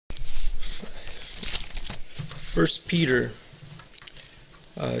First Peter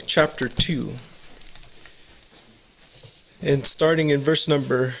chapter 2, and starting in verse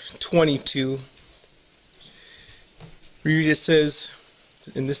number 22, we read, it says,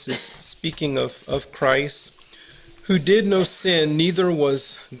 and this is speaking of Christ, who did no sin, neither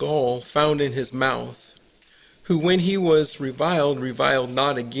was gall found in his mouth, who when he was reviled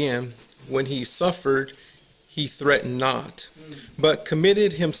not again, when he suffered, he threatened not, but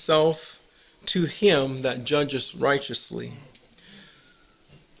committed himself to him that judgeth righteously,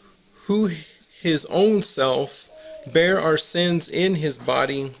 who his own self bare our sins in his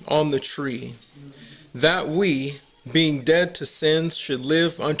body on the tree, that we, being dead to sins, should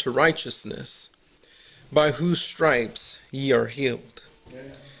live unto righteousness, by whose stripes ye are healed.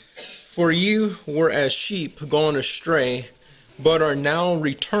 For you were as sheep gone astray, but are now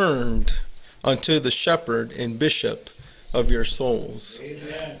returned unto the shepherd and bishop of your souls.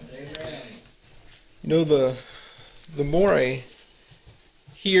 Amen. You know, the more I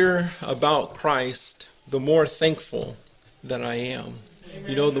hear about Christ, the more thankful that I am. Amen.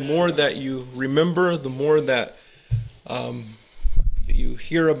 You know, the more that you remember, the more that you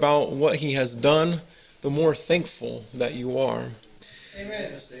hear about what he has done, the more thankful that you are.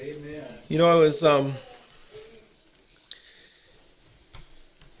 Amen. Amen. You know, I was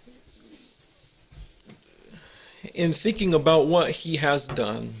in thinking about what he has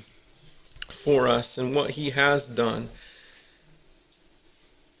done for us and what he has done.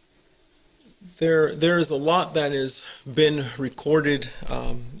 There is a lot that has been recorded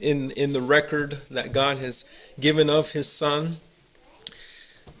in the record that God has given of his Son.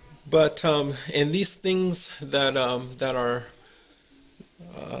 But and these things that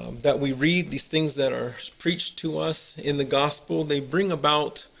that we read, these things that are preached to us in the gospel, they bring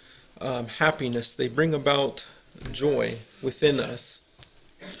about happiness. They bring about joy within us.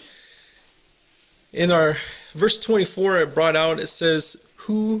 In our verse 24, it brought out, it says,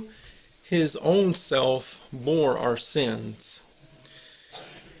 who his own self bore our sins.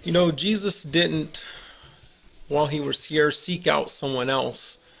 You know, Jesus didn't, while he was here, seek out someone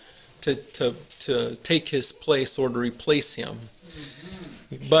else to take his place or to replace him.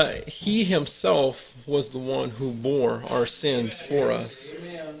 But he himself was the one who bore our sins for us.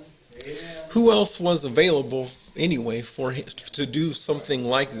 Who else was available anyway for him to do something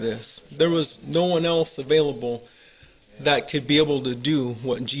like this? There was no one else available that could be able to do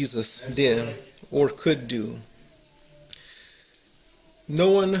what Jesus did or could do.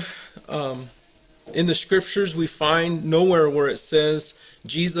 No one in the scriptures we find nowhere where it says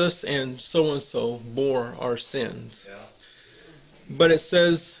Jesus and so bore our sins. But it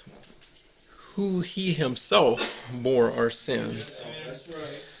says who he himself bore our sins.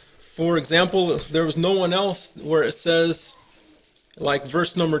 For example, there was no one else where it says, like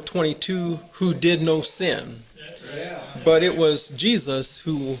verse number 22, who did no sin. But it was Jesus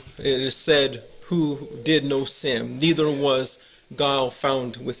who, it is said, who did no sin. Neither was guile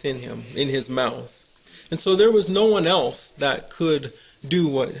found within him, in his mouth. And so there was no one else that could do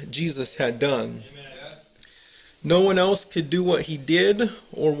what Jesus had done. No one else could do what he did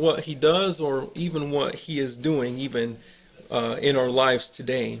or what he does or even what he is doing even in our lives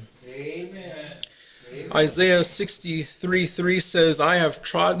today. Amen. Isaiah 63:3 says, I have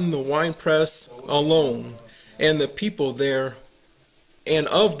trodden the winepress alone, and the people there, and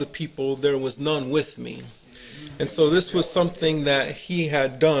of the people there was none with me. And so this was something that he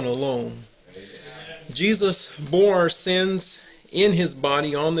had done alone. Jesus bore our sins in his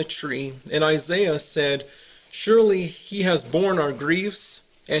body on the tree, and Isaiah said, surely he has borne our griefs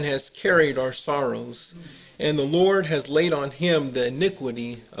and has carried our sorrows, and the Lord has laid on him the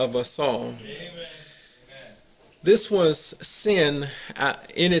iniquity of us all. Amen. This was sin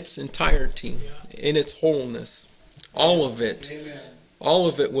in its entirety, in its wholeness. All of it. All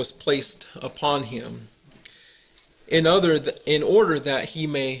of it was placed upon him in order that he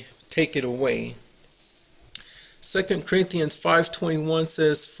may take it away. 2 Corinthians 5:21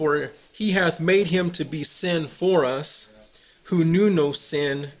 says, for he hath made him to be sin for us, who knew no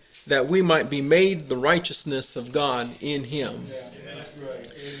sin, that we might be made the righteousness of God in him.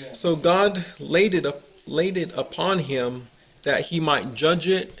 So God laid it upon him that he might judge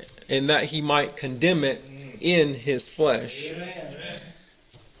it and that he might condemn it in his flesh.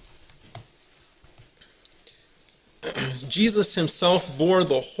 Jesus himself bore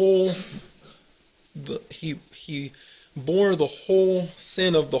the whole he bore the whole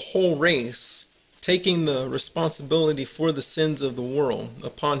sin of the whole race, taking the responsibility for the sins of the world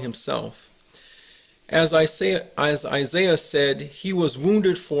upon himself. As Isaiah said, he was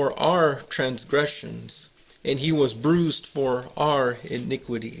wounded for our transgressions, and he was bruised for our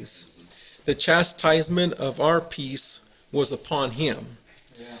iniquities. the chastisement of our peace was upon him.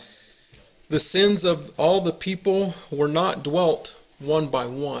 Yeah. The sins of all the people were not dwelt one by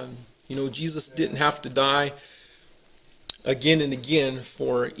one. You know, Jesus didn't have to die again and again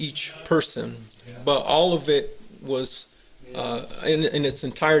for each person, but all of it was, in its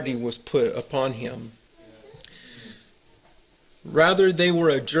entirety, was put upon him. Rather, they were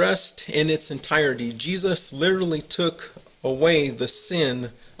addressed in its entirety. Jesus literally took away the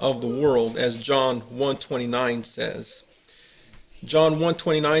sin of the world, as John 1:29 says. John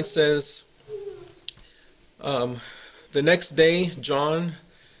 1:29 says, the next day John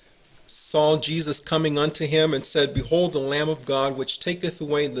saw Jesus coming unto him and said, Behold the Lamb of God, which taketh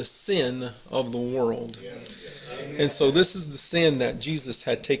away the sin of the world. And so this is the sin that Jesus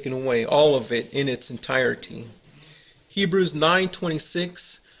had taken away, all of it in its entirety. Hebrews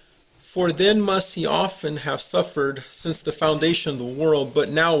 9:26, For then must he often have suffered since the foundation of the world, but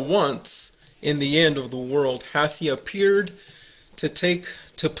now once in the end of the world hath he appeared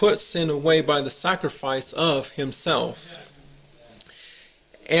to put sin away by the sacrifice of himself.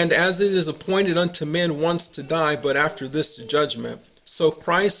 And as it is appointed unto men once to die, but after this the judgment, so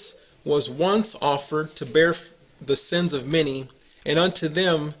Christ was once offered to bear the sins of many, and unto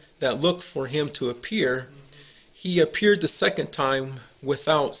them that look for him to appear, he appeared the second time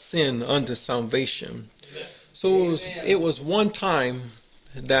without sin unto salvation. So it was one time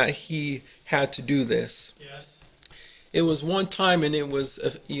that he had to do this. It was one time, and it was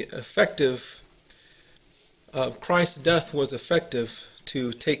effective. Christ's death was effective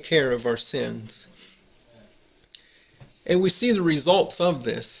to take care of our sins. And we see the results of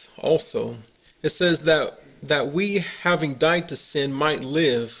this also. It says that we, having died to sin, might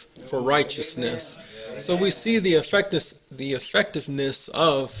live for righteousness. So we see the effectiveness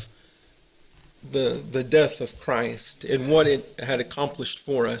of the death of Christ and what it had accomplished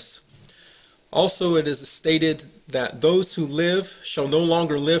for us. Also, it is stated that those who live shall no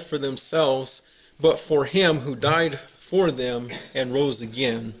longer live for themselves, but for him who died for them and rose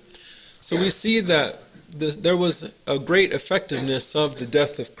again. So we see that there was a great effectiveness of the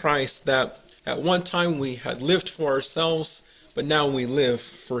death of Christ, that at one time we had lived for ourselves, but now we live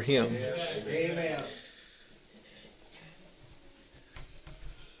for him. Amen.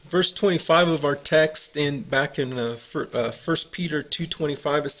 Verse 25 of our text, back in 1 Peter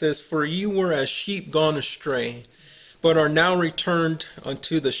 2:25, it says, For you were as sheep gone astray, but are now returned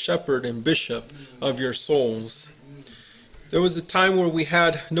unto the shepherd and bishop of your souls. There was a time where we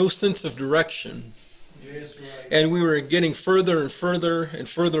had no sense of direction, and we were getting further and further and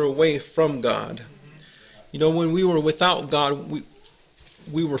further away from God. You know, when we were without God,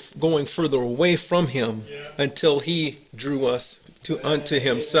 we were going further away from him until he drew us unto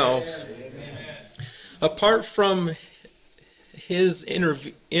himself. Apart from his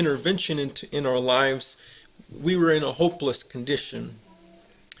intervention in our lives, we were in a hopeless condition.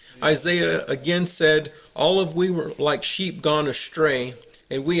 Isaiah again said, All of we were like sheep gone astray,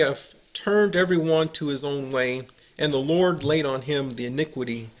 and we have turned every one to his own way, and the Lord laid on him the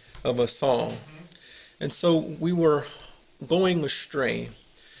iniquity of us all. And so we were going astray.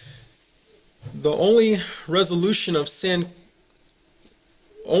 The resolution of sin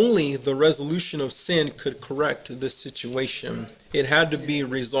could correct this situation. It had to be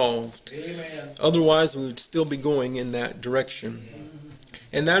resolved. Amen. Otherwise, we would still be going in that direction.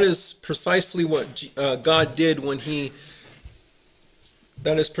 And that is precisely what God did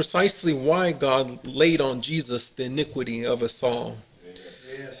that is precisely why God laid on Jesus the iniquity of us all.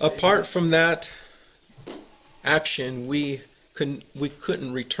 Yes. Apart from that action, we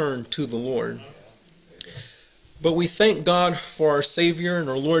couldn't return to the Lord. But we thank God for our Savior and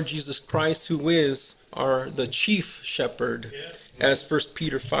our Lord Jesus Christ, who is the chief shepherd, as 1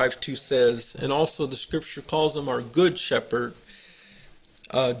 Peter 5:2 says. And also the scripture calls him our good shepherd,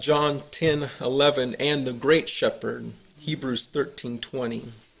 John 10:11, and the great shepherd, Hebrews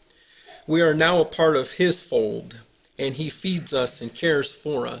 13:20. We are now a part of his fold, and he feeds us and cares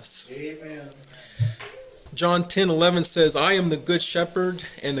for us. Amen. John 10:11 says, I am the good shepherd,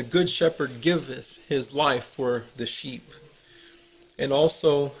 and the good shepherd giveth his life for the sheep. And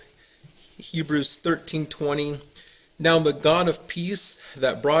also Hebrews 13:20, Now the God of peace,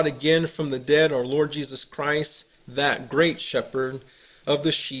 that brought again from the dead our Lord Jesus Christ, that great shepherd of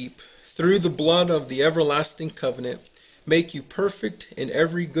the sheep, through the blood of the everlasting covenant, make you perfect in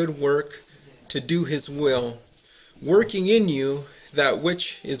every good work to do his will, working in you that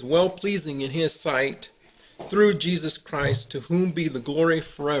which is well-pleasing in his sight, through Jesus Christ, to whom be the glory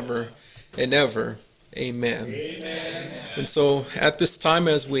forever and ever. Amen. Amen. And so at this time,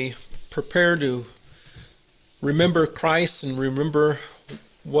 as we prepare to remember Christ and remember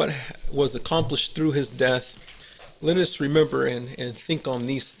what was accomplished through his death. Let us remember and think on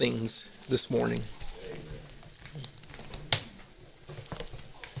these things this morning.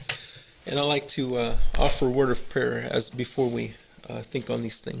 And I'd like to offer a word of prayer as before we think on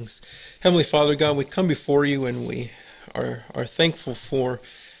these things. Heavenly Father, God, we come before you and we are thankful for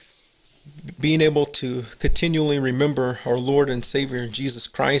being able to continually remember our Lord and Savior Jesus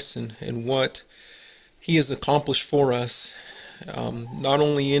Christ and what he has accomplished for us, not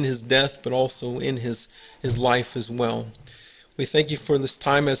only in his death but also in his life as well. We thank you for this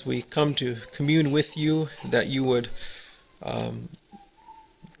time as we come to commune with you, that you would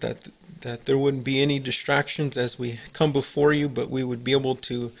that there wouldn't be any distractions as we come before you, but we would be able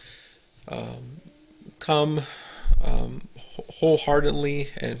to come wholeheartedly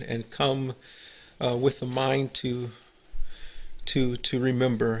and come with a mind to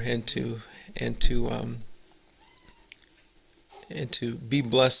remember and to be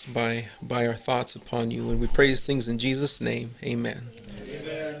blessed by our thoughts upon you. And we pray these things in Jesus' name. Amen.